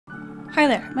Hi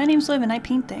there, my name's Liv and I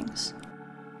paint things.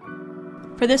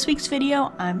 For this week's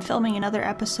video, I'm filming another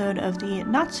episode of the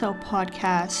not-so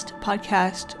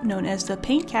podcast known as the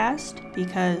PAINTCAST,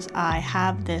 because I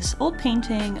have this old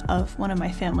painting of one of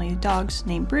my family dogs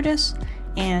named Brutus,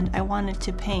 and I wanted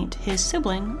to paint his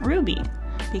sibling, Ruby,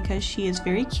 because she is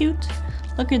very cute.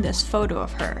 Look at this photo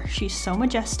of her. She's so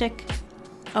majestic.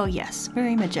 Oh yes,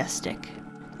 very majestic.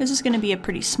 This is going to be a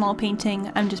pretty small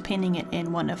painting. I'm just painting it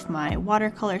in one of my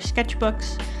watercolor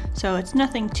sketchbooks, so it's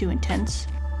nothing too intense.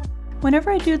 Whenever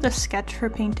I do the sketch for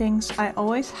paintings, I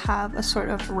always have a sort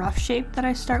of rough shape that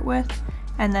I start with,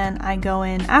 and then I go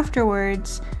in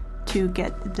afterwards to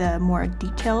get the more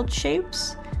detailed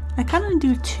shapes. I kind of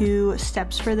do two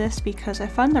steps for this because I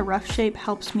find the rough shape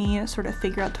helps me sort of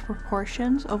figure out the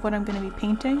proportions of what I'm going to be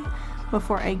painting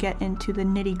before I get into the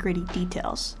nitty-gritty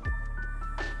details.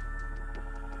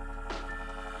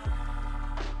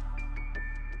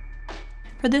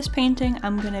 For this painting,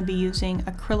 I'm going to be using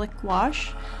acrylic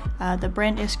gouache. The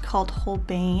brand is called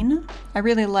Holbein. I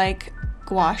really like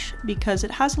gouache because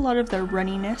it has a lot of the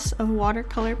runniness of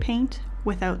watercolor paint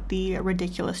without the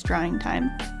ridiculous drying time.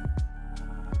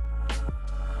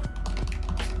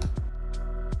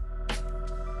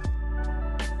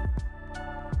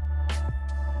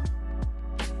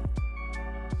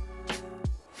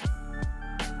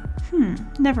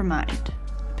 Never mind.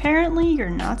 Apparently, you're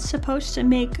not supposed to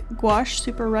make gouache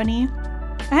super runny.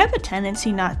 I have a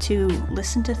tendency not to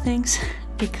listen to things.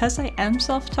 Because I am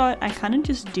self-taught, I kind of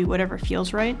just do whatever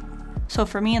feels right. So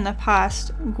for me in the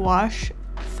past, gouache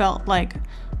felt like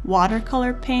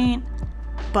watercolor paint,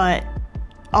 but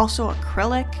also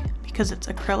acrylic because it's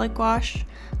acrylic gouache.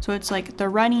 So it's like the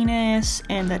runniness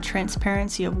and the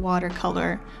transparency of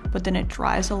watercolor, but then it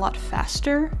dries a lot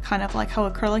faster, kind of like how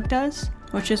acrylic does.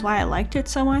 Which is why I liked it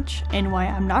so much, and why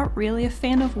I'm not really a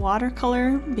fan of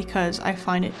watercolor, because I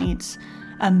find it needs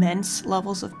immense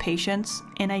levels of patience,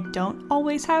 and I don't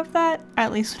always have that,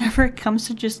 at least whenever it comes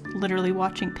to just literally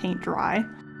watching paint dry.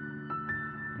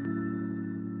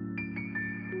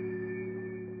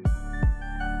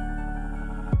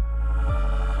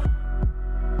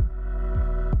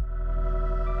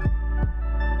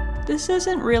 This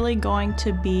isn't really going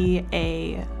to be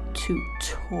a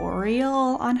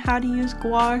tutorial on how to use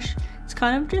gouache. It's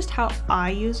kind of just how I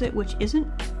use it, which isn't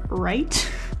right.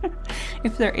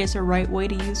 If there is a right way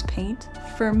to use paint.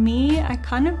 For me, I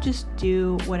kind of just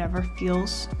do whatever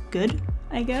feels good,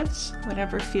 I guess.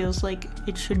 Whatever feels like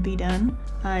it should be done.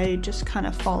 I just kind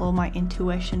of follow my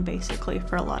intuition basically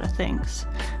for a lot of things.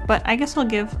 But I guess I'll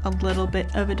give a little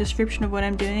bit of a description of what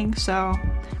I'm doing. So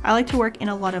I like to work in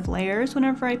a lot of layers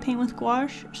whenever I paint with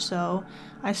gouache. So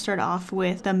I start off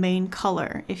with the main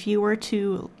color. If you were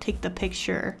to take the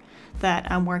picture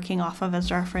that I'm working off of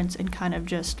as reference and kind of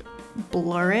just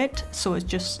blur it so it's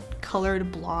just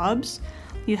colored blobs,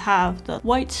 you have the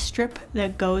white strip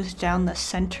that goes down the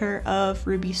center of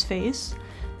Ruby's face.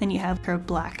 Then you have her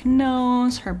black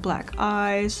nose, her black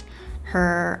eyes,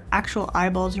 her actual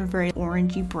eyeballs are very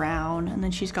orangey brown, and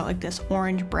then she's got like this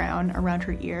orange brown around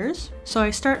her ears. So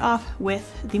I start off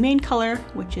with the main color,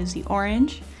 which is the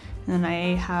orange. And then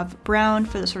I have brown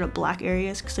for the sort of black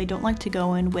areas because I don't like to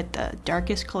go in with the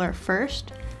darkest color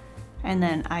first. And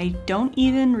then I don't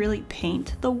even really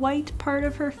paint the white part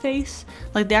of her face.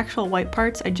 Like the actual white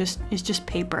parts, it's just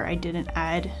paper. I didn't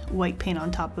add white paint on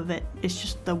top of it. It's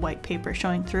just the white paper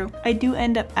showing through. I do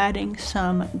end up adding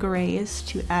some grays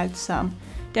to add some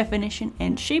definition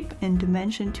and shape and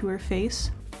dimension to her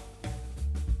face.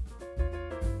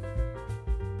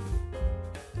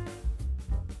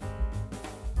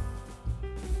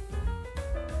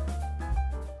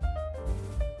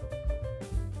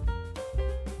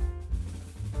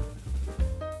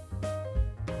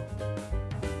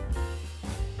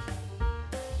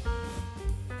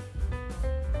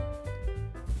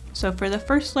 So for the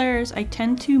first layers, I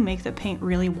tend to make the paint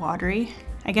really watery.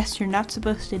 I guess you're not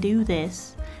supposed to do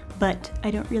this, but I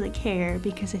don't really care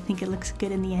because I think it looks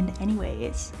good in the end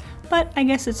anyways. But I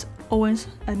guess it's always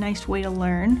a nice way to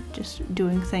learn, just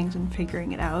doing things and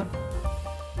figuring it out.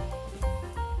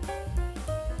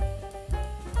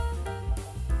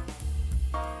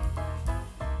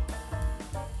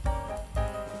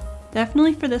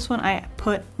 Definitely for this one, I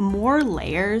put more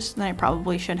layers than I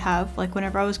probably should have. Like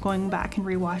whenever I was going back and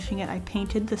rewatching it, I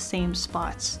painted the same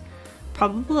spots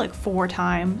probably like 4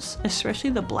 times, especially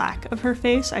the black of her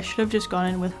face. I should have just gone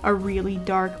in with a really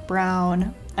dark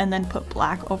brown and then put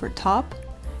black over top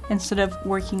instead of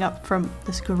working up from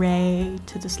this gray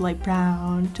to this light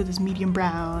brown to this medium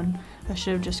brown. I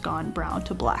should have just gone brown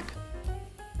to black.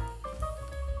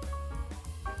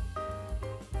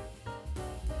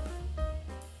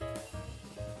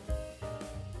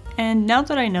 And now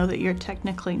that I know that you're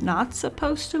technically not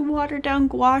supposed to water down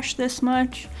gouache this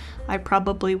much, I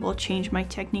probably will change my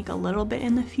technique a little bit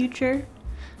in the future.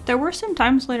 There were some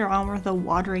times later on where the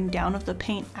watering down of the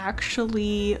paint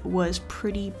actually was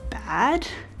pretty bad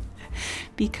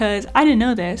because I didn't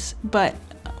know this, but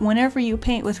whenever you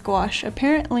paint with gouache,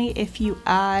 apparently if you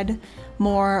add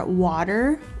more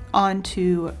water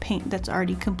onto paint that's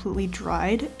already completely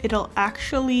dried, it'll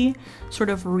actually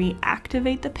sort of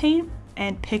reactivate the paint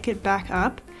and pick it back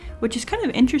up, which is kind of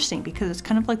interesting because it's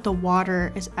kind of like the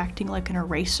water is acting like an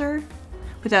eraser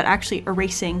without actually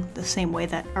erasing the same way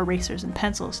that erasers and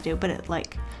pencils do, but it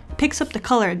like picks up the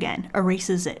color again,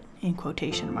 erases it in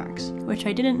quotation marks, which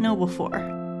I didn't know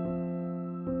before.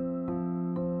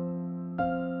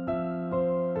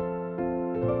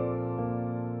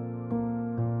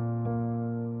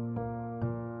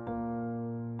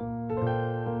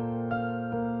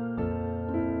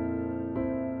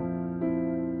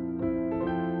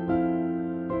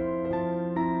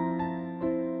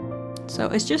 So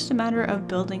it's just a matter of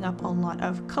building up a lot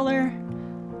of color.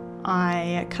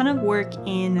 I kind of work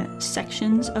in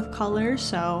sections of color,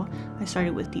 so I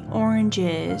started with the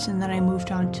oranges, and then I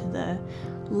moved on to the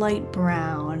light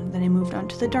brown, then I moved on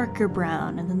to the darker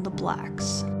brown, and then the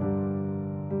blacks.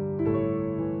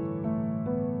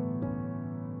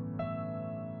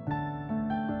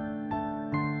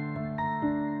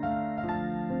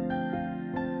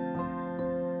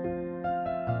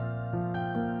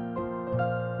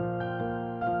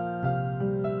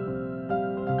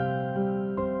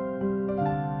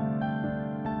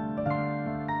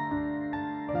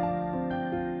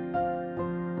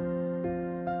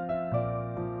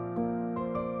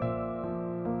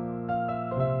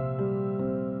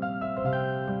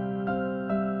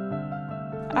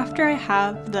 After I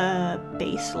have the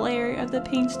base layer of the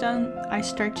paints done, I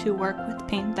start to work with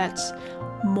paint that's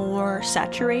more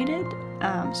saturated,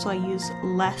 so I use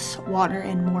less water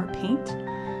and more paint.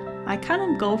 I kind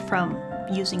of go from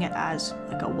using it as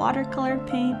like a watercolor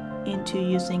paint into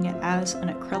using it as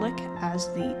an acrylic as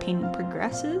the painting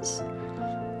progresses.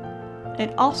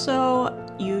 It also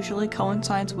usually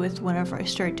coincides with whenever I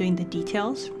start doing the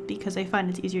details, because I find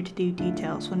it's easier to do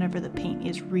details whenever the paint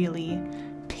is really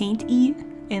paint-y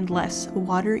and less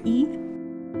water-y.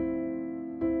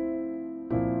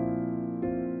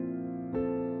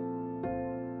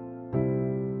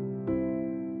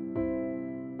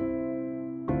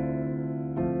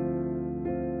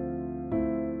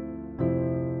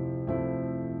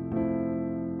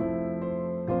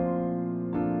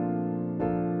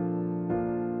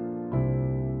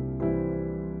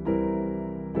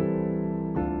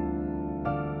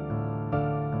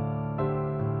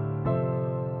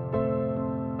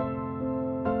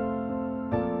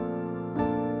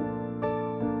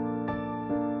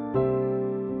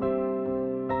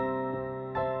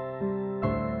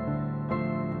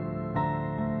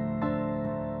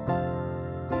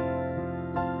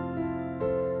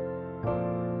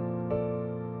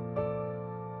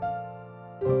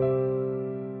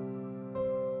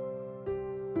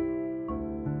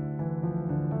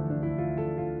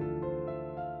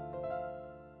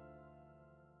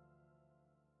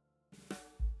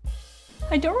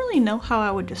 I don't really know how I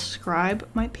would describe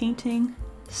my painting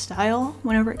style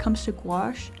whenever it comes to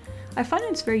gouache. I find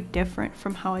it's very different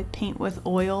from how I paint with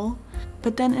oil,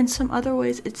 but then in some other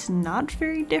ways it's not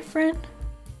very different.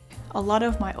 A lot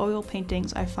of my oil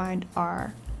paintings I find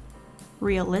are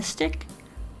realistic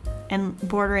and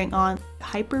bordering on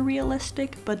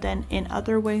hyper-realistic, but then in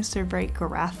other ways they're very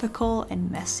graphical and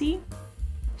messy.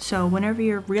 So whenever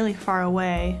you're really far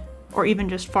away, or even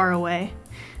just far away,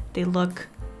 they look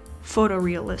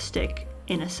photorealistic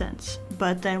in a sense,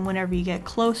 but then whenever you get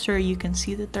closer you can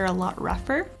see that they're a lot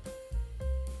rougher.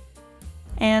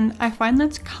 And I find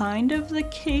that's kind of the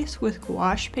case with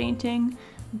gouache painting,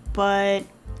 but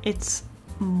it's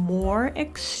more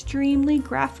extremely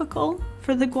graphical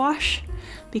for the gouache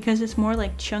because it's more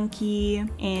like chunky,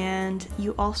 and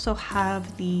you also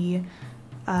have the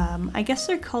I guess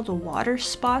they're called water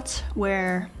spots,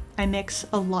 where I mix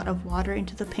a lot of water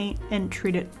into the paint and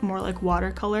treat it more like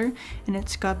watercolor, and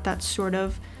it's got that sort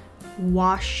of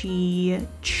washy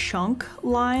chunk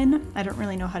line. I don't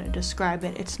really know how to describe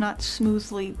it. It's not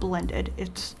smoothly blended.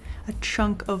 It's a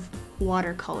chunk of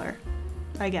watercolor,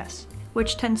 I guess,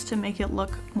 which tends to make it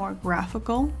look more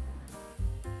graphical.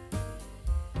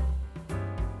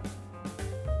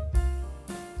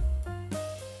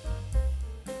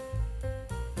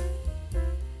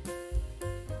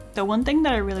 The one thing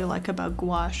that I really like about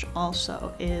gouache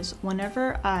also is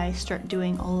whenever I start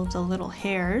doing all of the little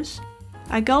hairs,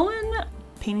 I go in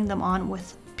painting them on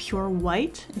with pure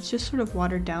white. It's just sort of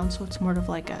watered down, so it's more of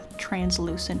like a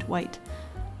translucent white.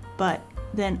 But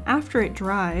then after it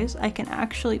dries, I can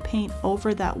actually paint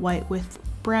over that white with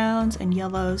browns and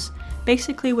yellows,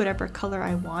 basically whatever color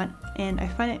I want, and I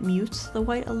find it mutes the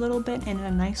white a little bit in a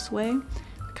nice way.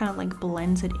 It kind of like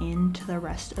blends it into the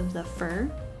rest of the fur.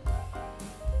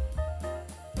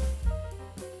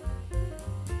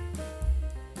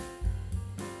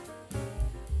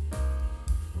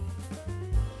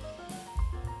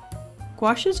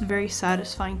 Gouache is very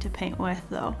satisfying to paint with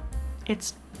though.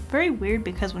 It's very weird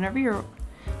because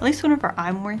whenever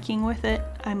I'm working with it,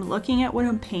 I'm looking at what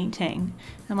I'm painting.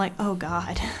 I'm like, oh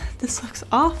god, this looks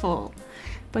awful.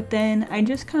 But then I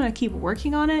just kind of keep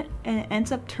working on it and it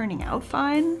ends up turning out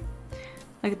fine.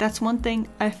 Like that's one thing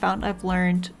I found I've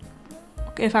learned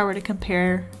if I were to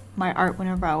compare my art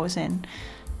whenever I was in,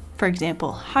 for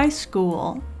example, high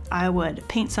school. I would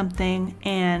paint something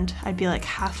and I'd be like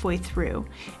halfway through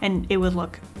and it would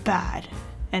look bad.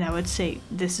 And I would say,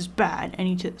 this is bad, I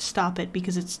need to stop it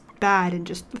because it's bad and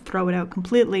just throw it out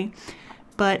completely.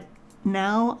 But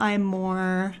now I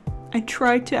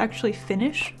try to actually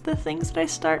finish the things that I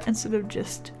start instead of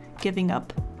just giving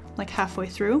up like halfway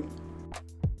through.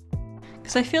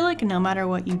 Because I feel like no matter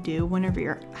what you do, whenever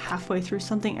you're halfway through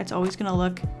something, it's always gonna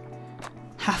look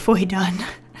halfway done.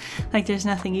 Like there's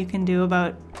nothing you can do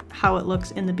about how it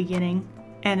looks in the beginning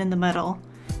and in the middle,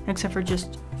 except for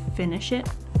just finish it.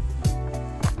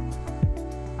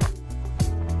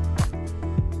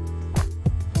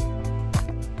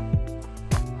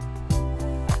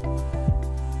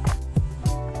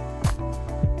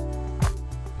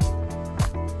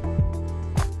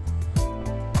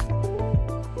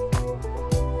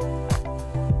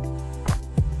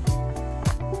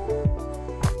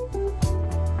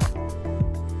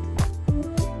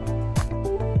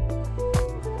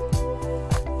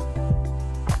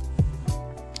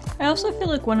 I also feel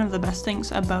like one of the best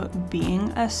things about being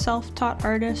a self-taught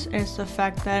artist is the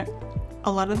fact that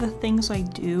a lot of the things I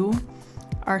do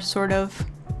are sort of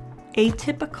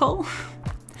atypical,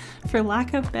 for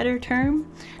lack of a better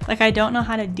term. Like I don't know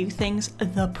how to do things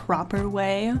the proper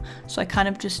way, so I kind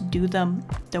of just do them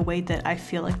the way that I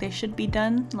feel like they should be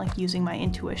done, like using my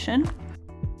intuition,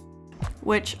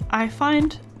 which I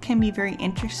find can be very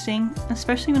interesting,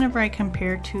 especially whenever I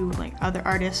compare to like other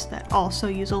artists that also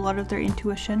use a lot of their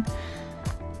intuition,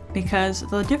 because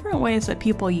the different ways that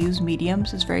people use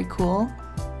mediums is very cool.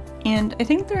 And I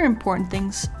think there are important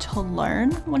things to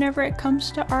learn whenever it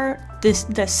comes to art. The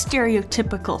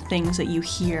stereotypical things that you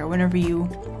hear whenever you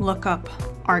look up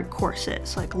art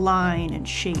courses, like line and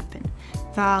shape and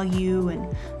value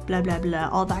and blah blah blah,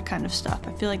 all that kind of stuff.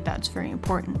 I feel like that's very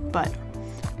important, but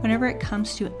whenever it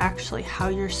comes to actually how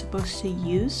you're supposed to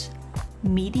use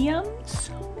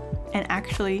mediums and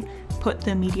actually put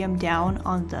the medium down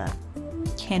on the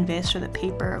canvas or the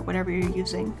paper or whatever you're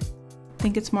using, I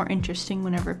think it's more interesting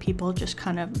whenever people just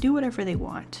kind of do whatever they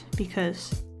want,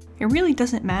 because it really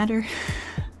doesn't matter.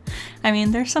 I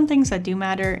mean, there's some things that do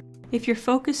matter. If you're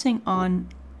focusing on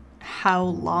how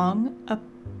long a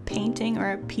painting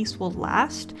or a piece will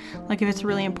last, like if it's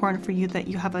really important for you that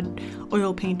you have an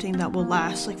oil painting that will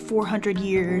last like 400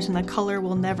 years and the color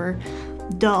will never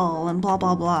dull and blah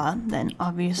blah blah, then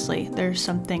obviously there's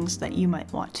some things that you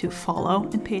might want to follow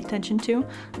and pay attention to,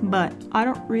 but I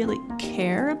don't really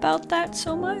care about that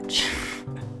so much.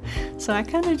 So I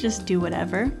kind of just do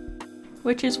whatever,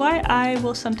 which is why I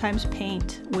will sometimes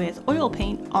paint with oil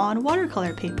paint on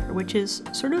watercolor paper, which is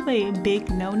sort of a big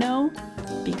no-no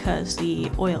because the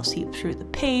oil seeps through the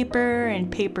paper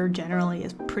and paper generally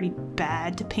is pretty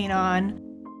bad to paint on,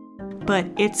 but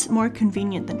it's more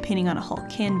convenient than painting on a whole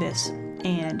canvas,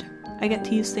 and I get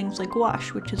to use things like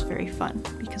gouache, which is very fun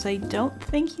because I don't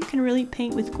think you can really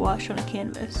paint with gouache on a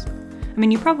canvas. I mean,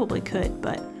 you probably could,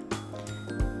 but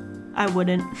I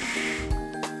wouldn't.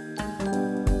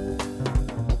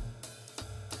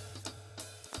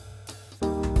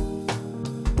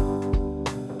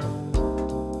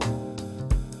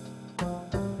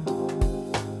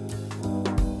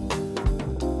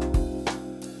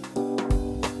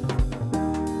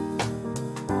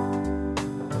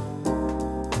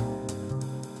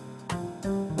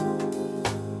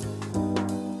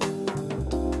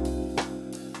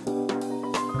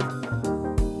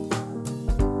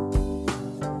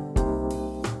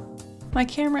 My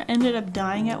camera ended up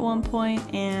dying at one point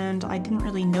and I didn't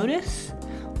really notice,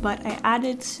 but I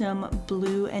added some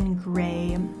blue and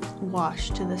gray wash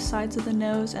to the sides of the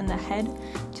nose and the head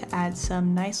to add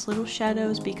some nice little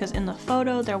shadows, because in the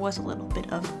photo there was a little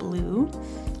bit of blue,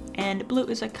 and blue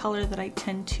is a color that I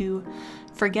tend to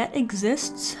forget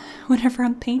exists whenever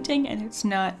I'm painting and it's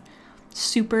not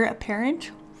super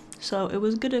apparent. So it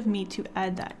was good of me to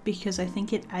add that because I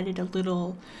think it added a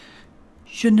little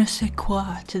je ne sais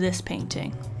quoi to this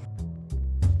painting.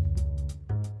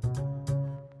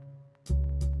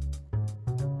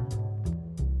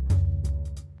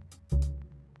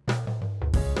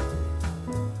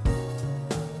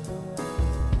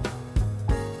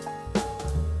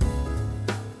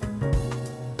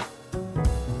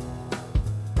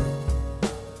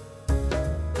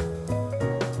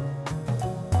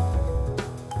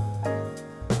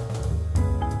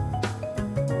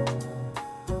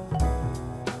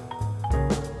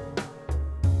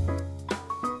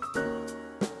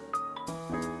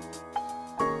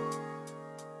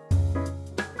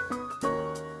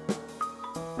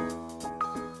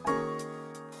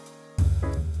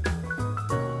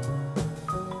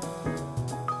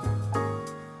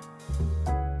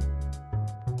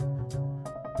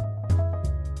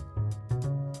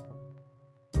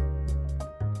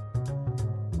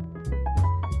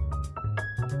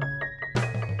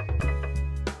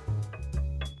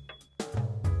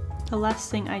 The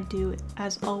last thing I do,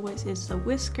 as always, is the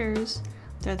whiskers.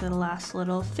 They're the last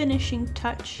little finishing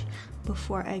touch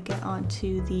before I get on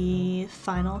to the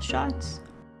final shots.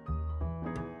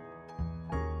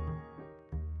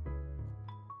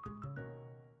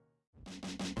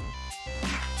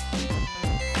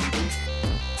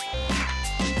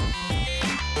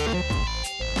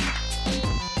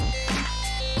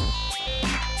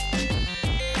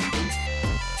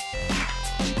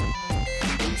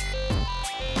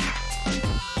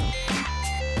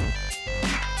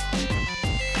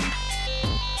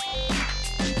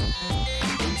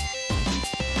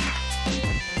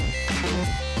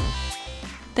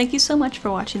 Thank you so much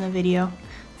for watching the video.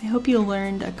 I hope you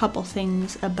learned a couple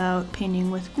things about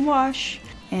painting with gouache,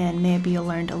 and maybe you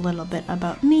learned a little bit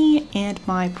about me and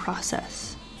my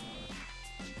process.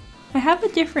 I have a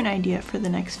different idea for the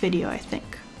next video, I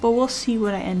think, but we'll see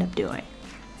what I end up doing.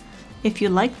 If you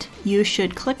liked, you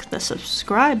should click the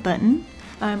subscribe button.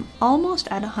 I'm almost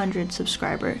at 100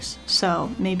 subscribers,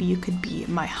 so maybe you could be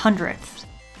my 100th.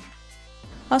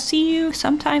 I'll see you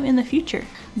sometime in the future.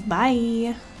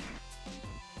 Bye!